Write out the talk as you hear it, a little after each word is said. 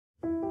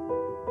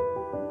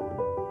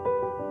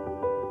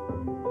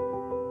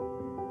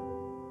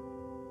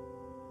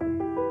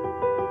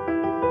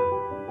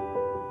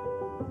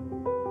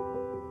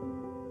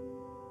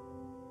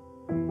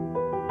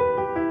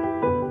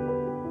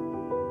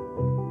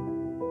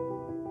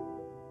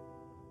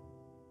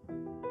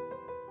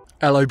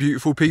Hello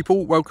beautiful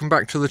people, welcome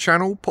back to the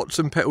channel. Pots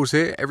and Petals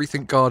here,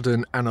 everything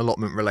garden and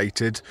allotment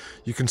related.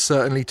 You can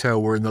certainly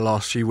tell we're in the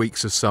last few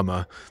weeks of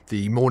summer.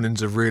 The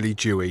mornings are really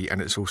dewy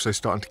and it's also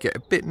starting to get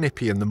a bit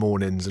nippy in the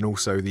mornings and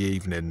also the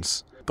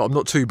evenings. But I'm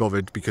not too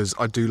bothered because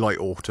I do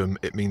like autumn.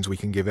 It means we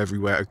can give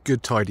everywhere a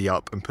good tidy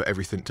up and put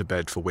everything to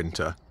bed for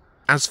winter.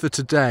 As for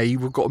today,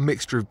 we've got a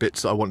mixture of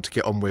bits that I want to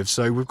get on with.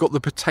 So we've got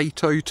the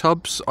potato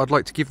tubs. I'd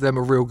like to give them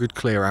a real good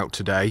clear out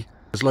today.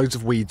 There's loads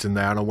of weeds in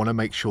there and I want to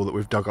make sure that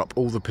we've dug up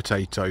all the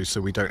potatoes so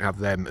we don't have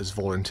them as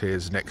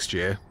volunteers next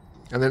year.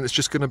 And then it's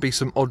just going to be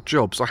some odd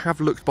jobs. I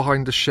have looked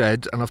behind the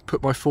shed and I've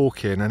put my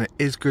fork in and it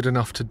is good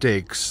enough to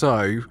dig,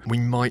 so we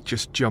might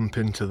just jump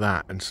into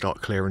that and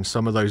start clearing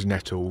some of those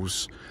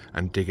nettles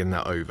and digging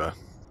that over.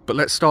 But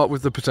let's start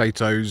with the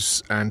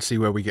potatoes and see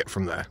where we get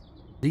from there.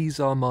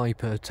 These are my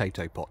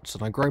potato pots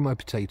and I grow my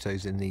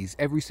potatoes in these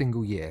every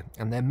single year,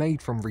 and they're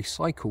made from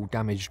recycled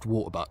damaged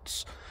water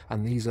butts,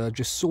 and these are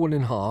just sawn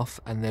in half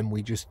and then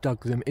we just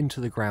dug them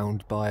into the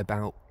ground by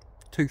about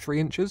 2-3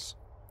 inches.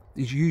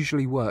 These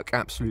usually work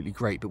absolutely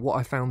great, but what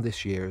I found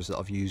this year is that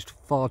I've used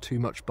far too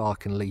much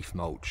bark and leaf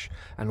mulch,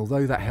 and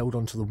although that held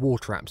onto the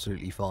water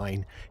absolutely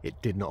fine, it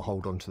did not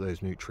hold onto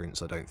those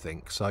nutrients, I don't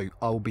think. So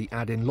I'll be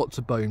adding lots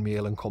of bone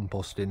meal and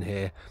compost in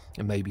here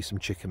and maybe some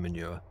chicken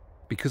manure.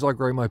 Because I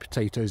grow my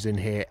potatoes in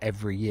here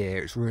every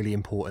year, it's really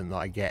important that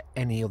I get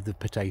any of the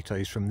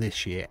potatoes from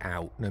this year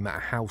out, no matter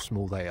how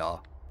small they are.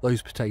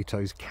 Those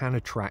potatoes can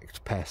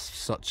attract pests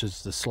such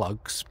as the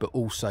slugs, but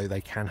also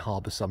they can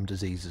harbour some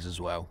diseases as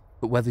well.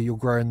 But whether you're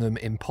growing them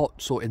in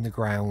pots or in the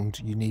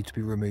ground, you need to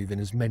be removing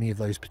as many of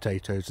those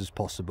potatoes as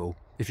possible.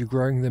 If you're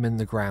growing them in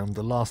the ground,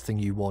 the last thing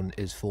you want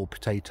is for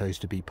potatoes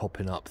to be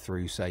popping up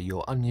through, say,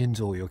 your onions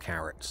or your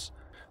carrots.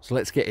 So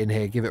let's get in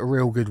here, give it a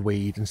real good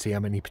weed and see how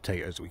many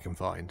potatoes we can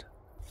find.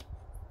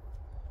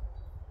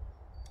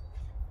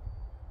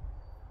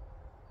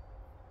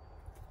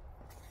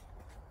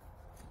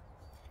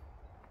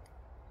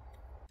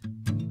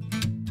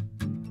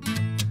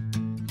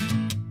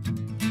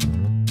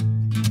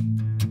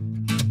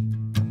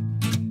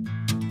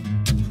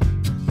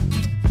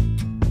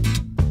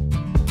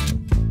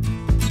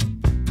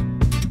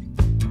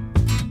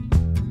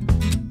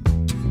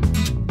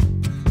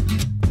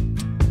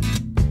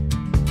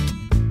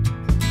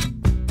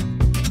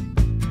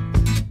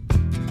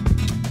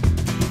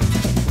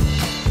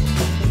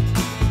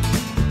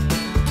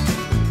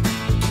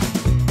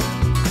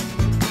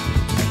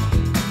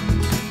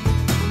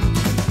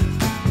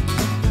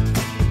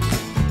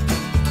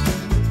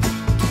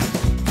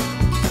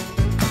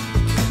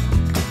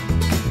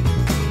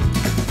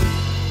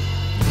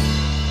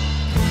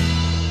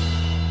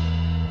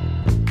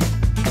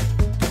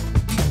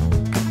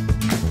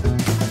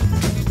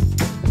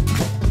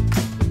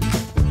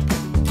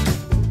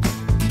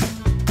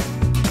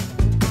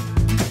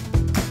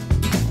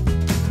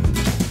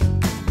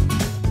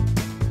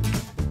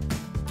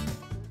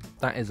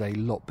 That is a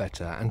lot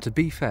better, and to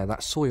be fair,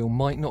 that soil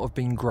might not have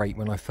been great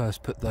when I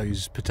first put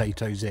those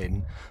potatoes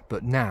in,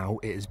 but now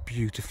it is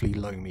beautifully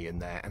loamy in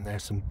there, and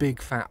there's some big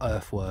fat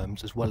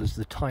earthworms as well as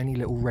the tiny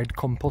little red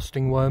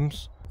composting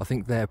worms. I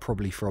think they're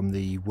probably from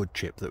the wood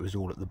chip that was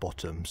all at the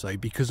bottom, so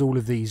because all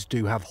of these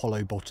do have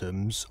hollow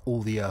bottoms,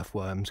 all the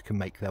earthworms can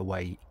make their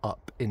way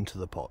up into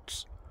the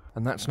pots.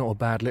 And that's not a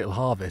bad little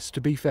harvest.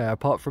 To be fair,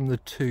 apart from the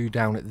two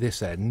down at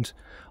this end,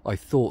 I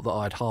thought that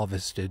I'd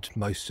harvested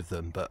most of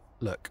them, but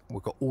look,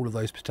 we've got all of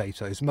those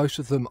potatoes. Most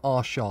of them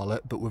are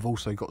Charlotte, but we've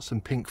also got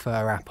some pink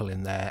fir apple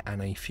in there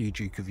and a few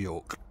Duke of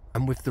York.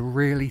 And with the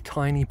really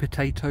tiny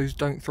potatoes,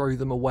 don't throw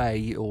them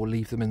away or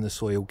leave them in the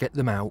soil. Get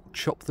them out,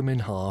 chop them in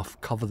half,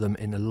 cover them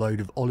in a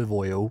load of olive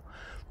oil,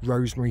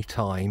 rosemary,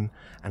 thyme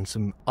and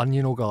some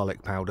onion or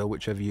garlic powder,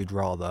 whichever you'd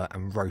rather,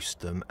 and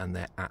roast them, and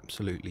they're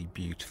absolutely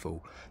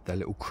beautiful. They're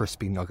little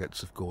crispy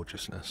nuggets of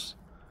gorgeousness.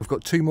 We've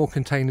got 2 more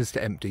containers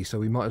to empty, so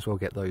we might as well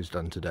get those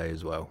done today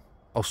as well.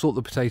 I'll sort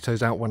the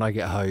potatoes out when I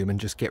get home and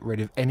just get rid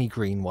of any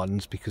green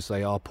ones because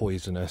they are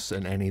poisonous,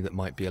 and any that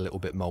might be a little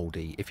bit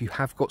mouldy. If you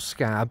have got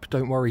scab,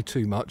 don't worry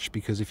too much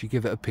because if you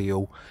give it a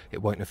peel,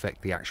 it won't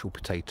affect the actual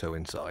potato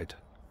inside.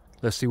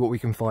 Let's see what we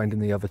can find in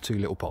the other 2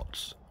 little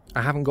pots.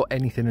 I haven't got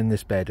anything in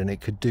this bed and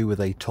it could do with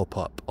a top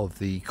up of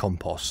the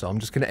compost, so I'm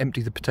just going to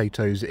empty the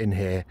potatoes in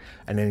here,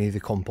 and any of the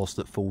compost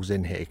that falls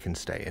in here can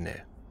stay in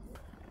here.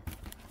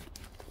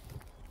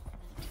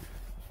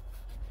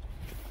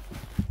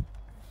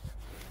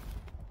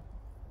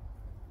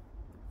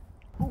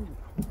 Ooh.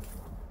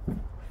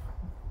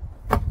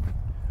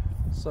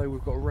 So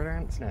we've got a red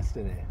ant's nest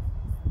in here.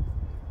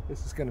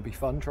 This is going to be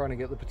fun trying to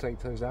get the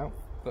potatoes out,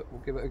 but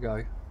we'll give it a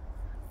go.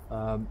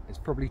 It's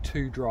probably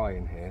too dry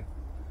in here,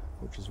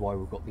 which is why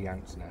we've got the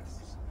ants'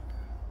 nests,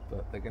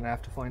 but they're going to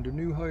have to find a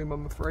new home,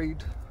 I'm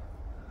afraid.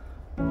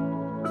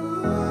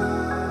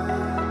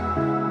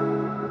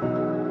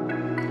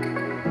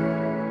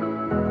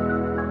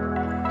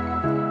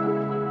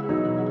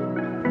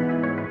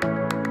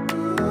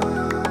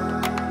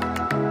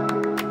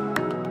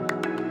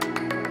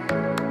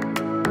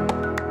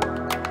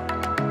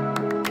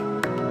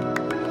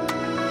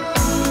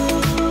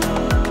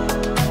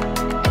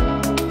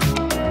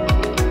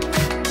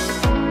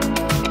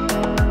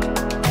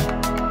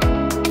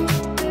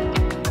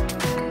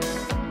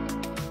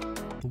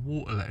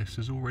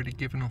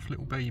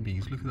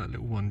 babies. Look at that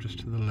little one just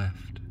to the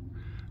left.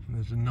 And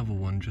there's another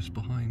one just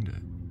behind it.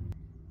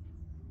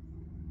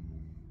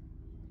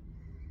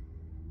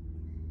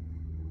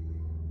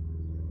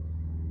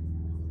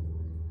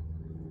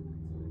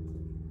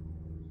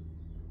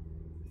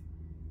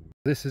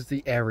 This is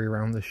the area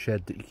around the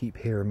shed that you keep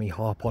hearing me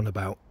harp on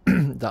about,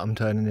 that I'm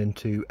turning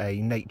into a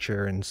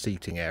nature and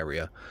seating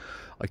area.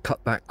 I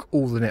cut back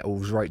all the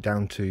nettles right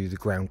down to the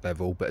ground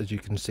level, but as you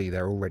can see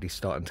they're already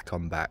starting to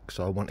come back,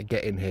 so I want to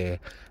get in here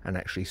and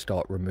actually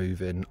start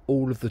removing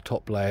all of the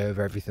top layer of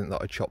everything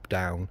that I chopped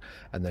down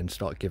and then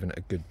start giving it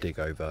a good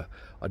dig over.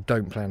 I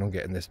don't plan on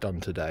getting this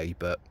done today,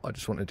 but I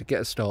just wanted to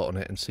get a start on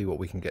it and see what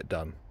we can get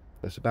done.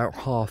 It's about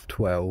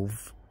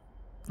 12:30.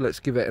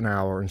 Let's give it an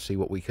hour and see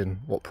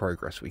what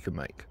progress we can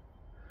make.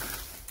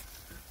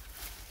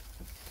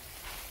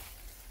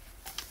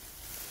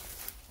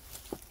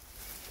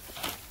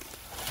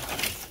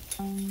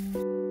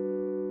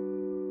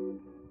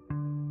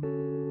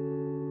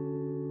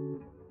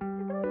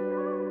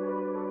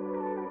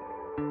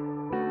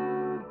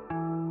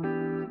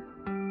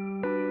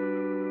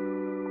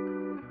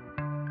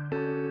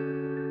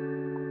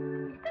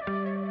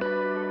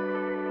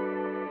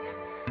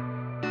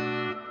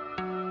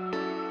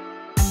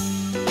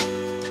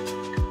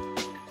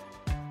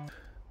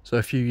 So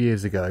a few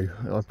years ago,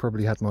 I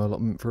probably had my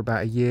allotment for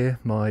about a year,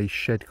 my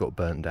shed got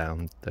burnt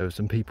down. There were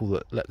some people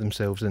that let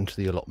themselves into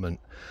the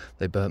allotment.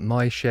 They burnt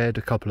my shed,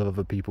 a couple of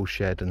other people's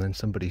shed, and then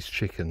somebody's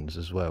chickens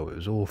as well. It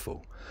was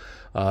awful.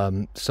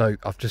 So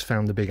I've just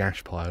found the big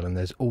ash pile and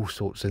there's all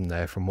sorts in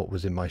there from what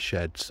was in my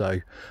shed. So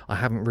I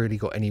haven't really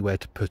got anywhere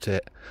to put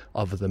it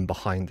other than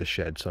behind the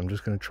shed. So I'm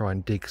just going to try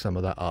and dig some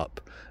of that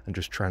up and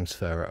just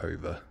transfer it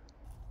over.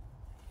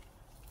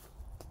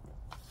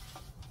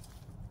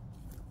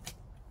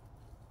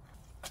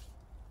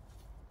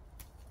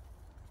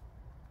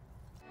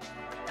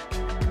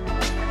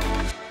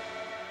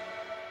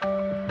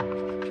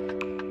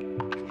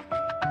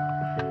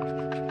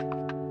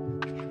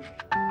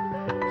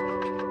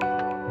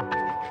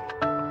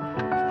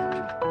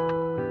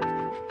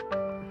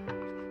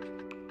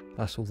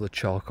 That's all the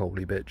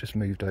charcoaly bit just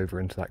moved over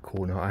into that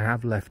corner. I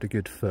have left a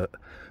good foot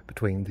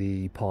between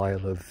the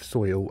pile of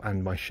soil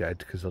and my shed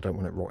because I don't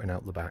want it rotting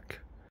out the back.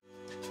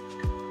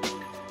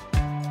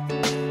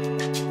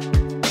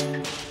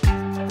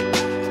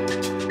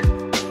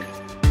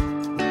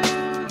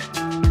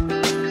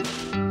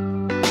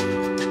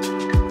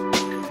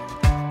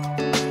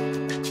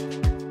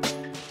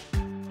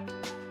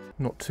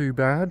 Not too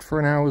bad for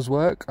an hour's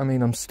work. I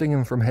mean, I'm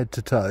stinging from head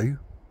to toe,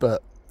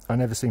 but I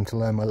never seem to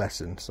learn my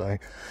lesson. So,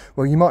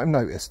 well, you might have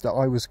noticed that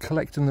I was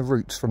collecting the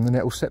roots from the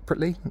nettles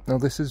separately. Now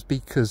this is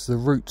because the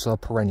roots are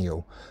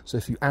perennial, so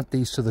if you add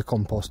these to the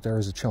compost there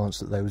is a chance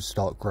that they would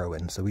start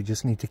growing, so we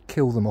just need to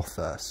kill them off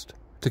first.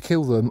 To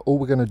kill them, all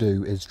we're going to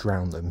do is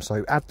drown them.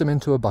 So add them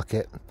into a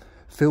bucket,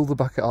 fill the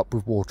bucket up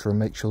with water and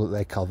make sure that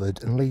they're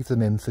covered, and leave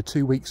them in for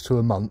 2 weeks to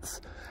a month,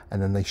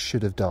 and then they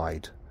should have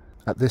died.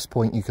 At this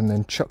point you can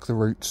then chuck the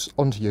roots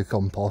onto your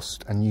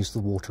compost and use the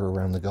water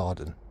around the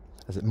garden,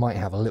 as it might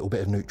have a little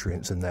bit of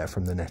nutrients in there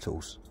from the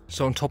nettles.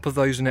 So on top of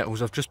those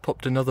nettles I've just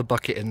popped another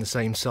bucket in the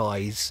same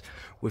size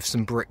with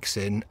some bricks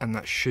in, and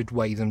that should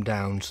weigh them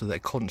down so they're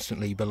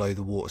constantly below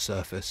the water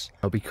surface.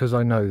 Now, because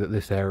I know that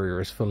this area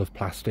is full of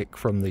plastic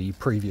from the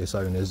previous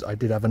owners, I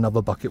did have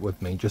another bucket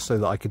with me just so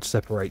that I could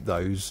separate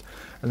those,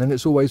 and then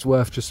it's always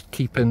worth just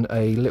keeping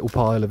a little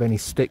pile of any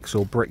sticks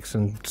or bricks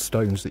and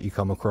stones that you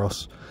come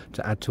across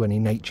to add to any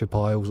nature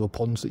piles or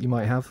ponds that you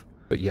might have.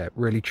 But yeah,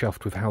 really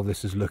chuffed with how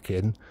this is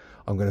looking.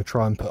 I'm going to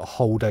try and put a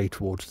whole day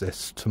towards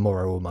this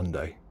tomorrow or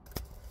Monday.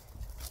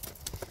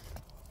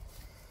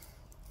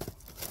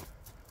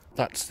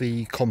 That's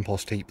the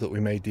compost heap that we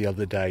made the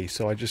other day,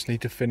 so I just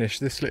need to finish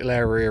this little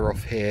area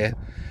off here,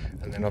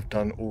 and then I've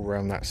done all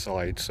around that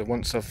side. So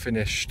once I've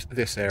finished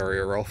this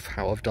area off,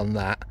 how I've done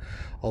that,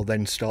 I'll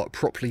then start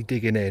properly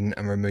digging in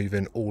and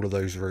removing all of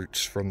those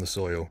roots from the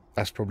soil.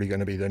 That's probably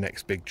going to be the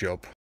next big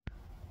job.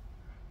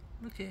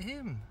 Look at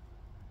him,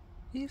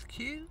 he's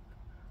cute.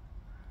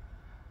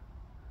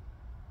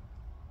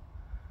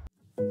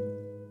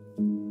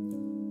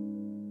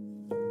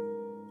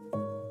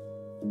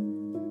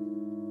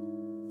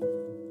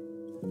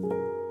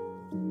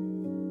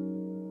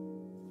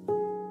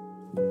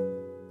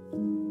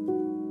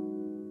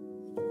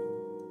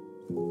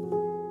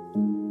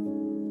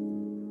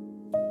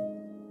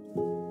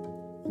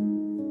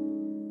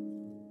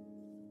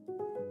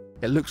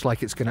 It looks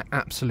like it's going to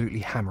absolutely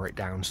hammer it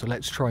down, so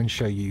let's try and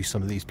show you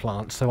some of these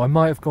plants. So I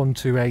might have gone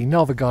to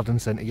another garden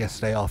centre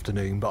yesterday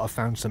afternoon, but I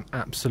found some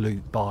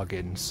absolute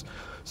bargains.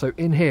 So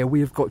in here we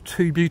have got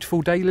 2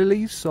 beautiful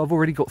daylilies, so I've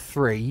already got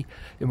 3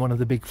 in one of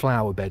the big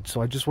flower beds,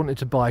 so I just wanted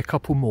to buy a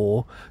couple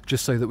more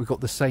just so that we've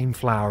got the same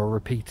flower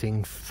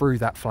repeating through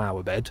that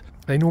flower bed.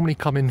 They normally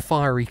come in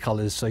fiery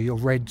colours, so your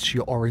reds,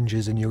 your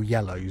oranges and your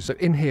yellows. So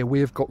in here we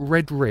have got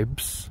red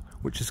ribs,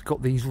 which has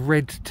got these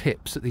red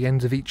tips at the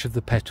ends of each of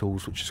the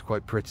petals, which is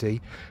quite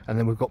pretty. And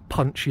then we've got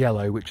punch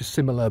yellow, which is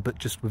similar but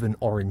just with an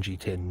orangey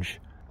tinge.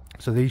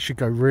 So these should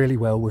go really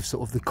well with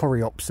sort of the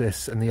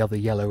coreopsis and the other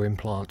yellow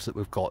implants that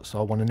we've got. So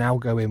I want to now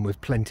go in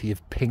with plenty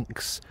of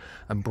pinks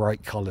and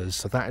bright colours.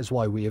 So that is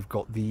why we have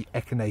got the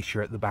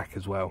echinacea at the back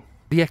as well.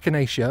 The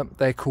echinacea,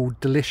 they're called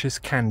Delicious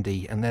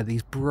Candy, and they're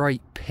these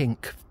bright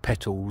pink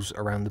petals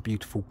around the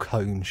beautiful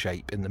cone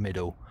shape in the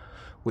middle,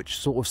 which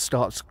sort of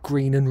starts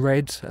green and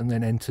red and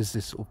then enters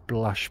this sort of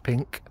blush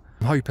pink.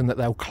 I'm hoping that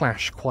they'll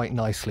clash quite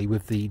nicely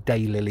with the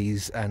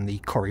daylilies and the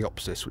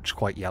coreopsis, which is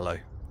quite yellow.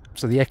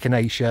 So the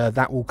echinacea,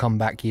 that will come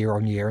back year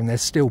on year, and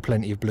there's still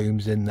plenty of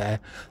blooms in there.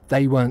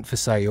 They weren't for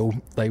sale,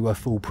 they were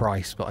full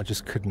price, but I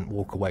just couldn't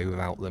walk away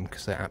without them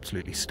because they're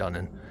absolutely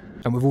stunning.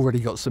 And we've already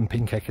got some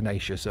pink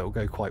echinacea, so it'll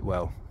go quite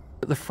well.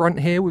 At the front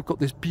here, we've got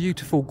this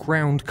beautiful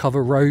ground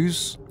cover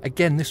rose.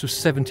 Again, this was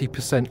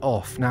 70%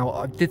 off. Now,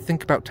 I did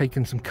think about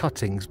taking some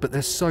cuttings, but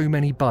there's so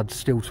many buds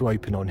still to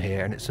open on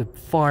here, and it's a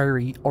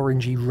fiery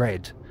orangey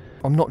red.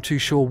 I'm not too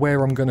sure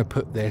where I'm going to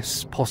put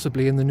this,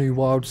 possibly in the new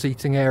wild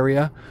seating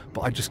area, but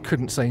I just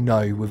couldn't say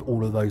no with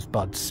all of those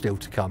buds still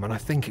to come, and I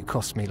think it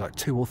cost me like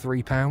 £2 or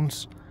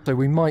 £3. So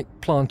we might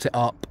plant it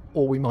up,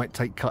 or we might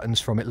take cuttings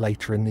from it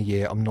later in the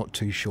year. I'm not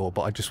too sure,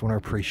 but I just want to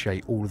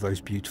appreciate all of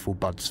those beautiful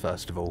buds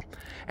first of all.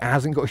 It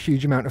hasn't got a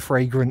huge amount of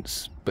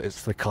fragrance, but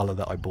it's the colour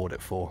that I bought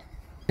it for.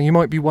 And you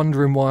might be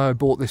wondering why I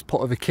bought this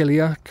pot of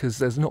Achillea, because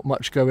there's not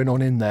much going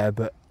on in there,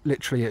 but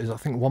literally it is, I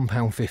think,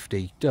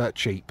 £1.50, dirt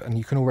cheap, and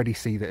you can already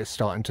see that it's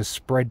starting to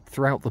spread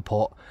throughout the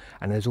pot,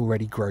 and there's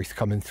already growth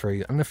coming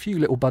through and a few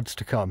little buds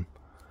to come.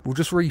 We'll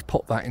just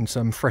repot that in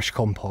some fresh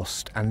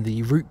compost, and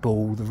the root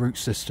ball, the root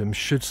system,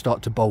 should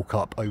start to bulk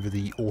up over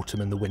the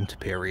autumn and the winter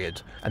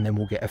period, and then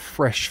we'll get a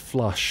fresh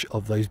flush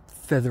of those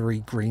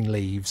feathery green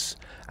leaves,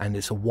 and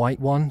it's a white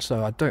one,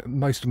 so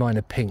most of mine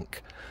are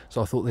pink,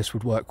 so I thought this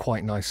would work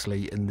quite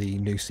nicely in the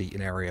new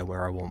seating area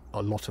where I want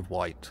a lot of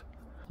white.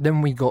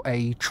 Then we got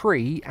a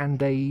tree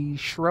and a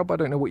shrub. I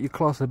don't know what you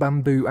class a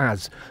bamboo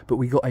as, but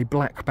we got a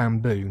black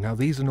bamboo. Now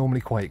these are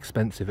normally quite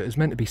expensive. It was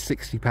meant to be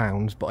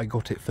 £60, but I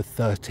got it for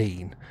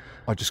 £13.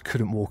 I just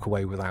couldn't walk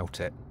away without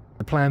it.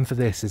 The plan for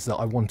this is that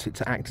I want it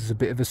to act as a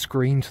bit of a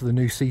screen to the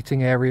new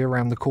seating area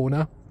around the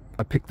corner.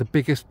 I picked the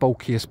biggest,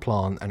 bulkiest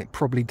plant, and it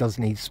probably does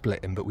need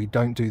splitting, but we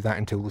don't do that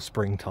until the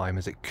springtime,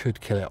 as it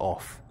could kill it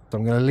off. So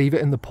I'm going to leave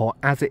it in the pot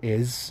as it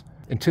is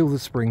until the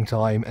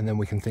springtime, and then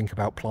we can think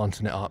about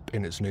planting it up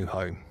in its new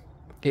home.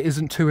 It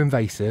isn't too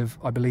invasive.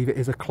 I believe it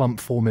is a clump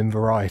forming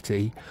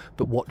variety,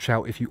 but watch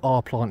out, if you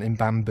are planting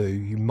bamboo,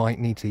 you might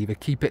need to either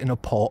keep it in a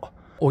pot,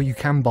 or you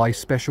can buy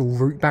special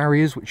root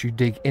barriers which you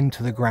dig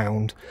into the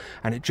ground,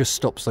 and it just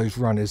stops those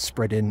runners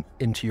spreading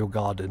into your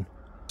garden.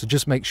 So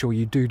just make sure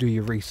you do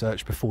your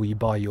research before you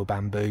buy your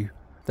bamboo.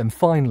 Then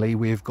finally,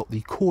 we've got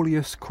the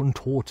Coleus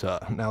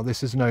contorta. Now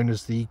this is known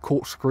as the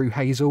corkscrew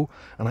hazel,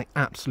 and I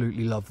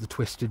absolutely love the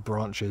twisted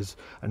branches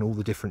and all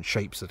the different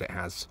shapes that it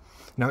has.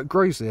 Now it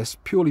grows this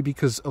purely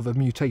because of a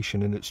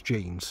mutation in its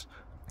genes.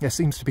 There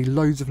seems to be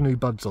loads of new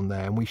buds on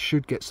there, and we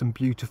should get some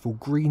beautiful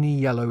greeny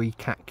yellowy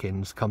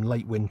catkins come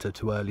late winter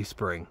to early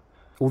spring.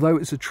 Although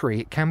it's a tree,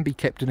 it can be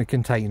kept in a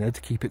container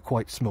to keep it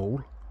quite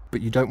small,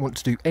 but you don't want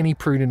to do any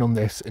pruning on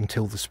this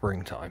until the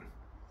springtime.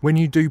 When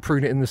you do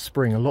prune it in the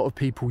spring, a lot of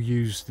people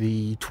use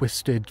the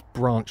twisted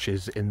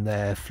branches in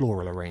their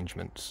floral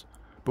arrangements.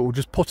 But we'll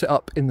just pot it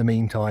up in the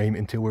meantime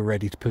until we're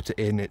ready to put it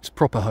in its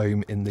proper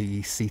home in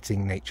the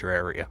seating nature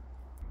area.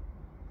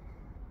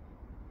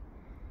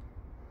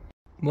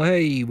 Well,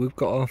 hey, we've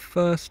got our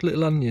first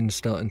little onions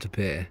starting to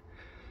appear.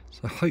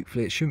 So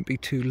hopefully it shouldn't be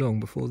too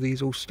long before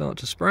these all start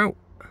to sprout.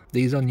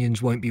 These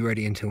onions won't be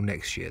ready until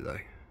next year though.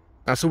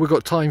 That's all we've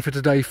got time for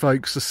today,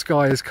 folks. The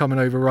sky is coming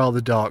over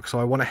rather dark,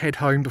 so I want to head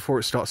home before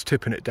it starts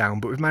tipping it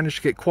down, but we've managed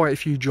to get quite a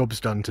few jobs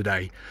done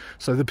today.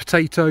 So the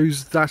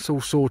potatoes, that's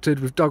all sorted.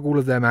 We've dug all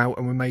of them out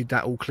and we made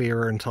that all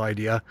clearer and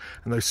tidier,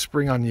 and those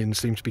spring onions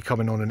seem to be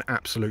coming on an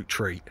absolute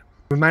treat.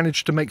 We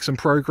managed to make some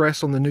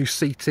progress on the new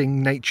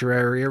seating nature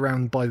area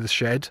around by the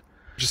shed.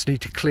 Just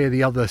need to clear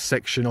the other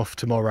section off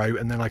tomorrow,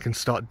 and then I can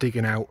start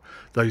digging out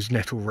those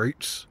nettle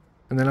roots.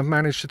 And then I've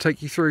managed to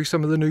take you through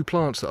some of the new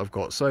plants that I've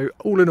got. So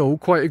all in all,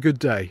 quite a good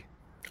day.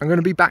 I'm going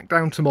to be back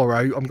down tomorrow.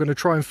 I'm going to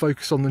try and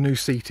focus on the new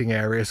seating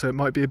area, so it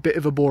might be a bit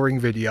of a boring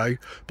video,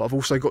 but I've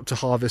also got to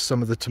harvest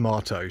some of the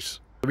tomatoes.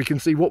 So we can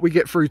see what we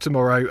get through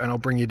tomorrow, and I'll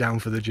bring you down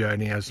for the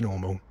journey as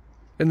normal.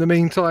 In the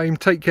meantime,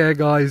 take care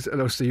guys,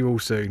 and I'll see you all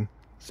soon.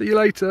 See you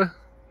later.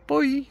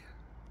 Bye.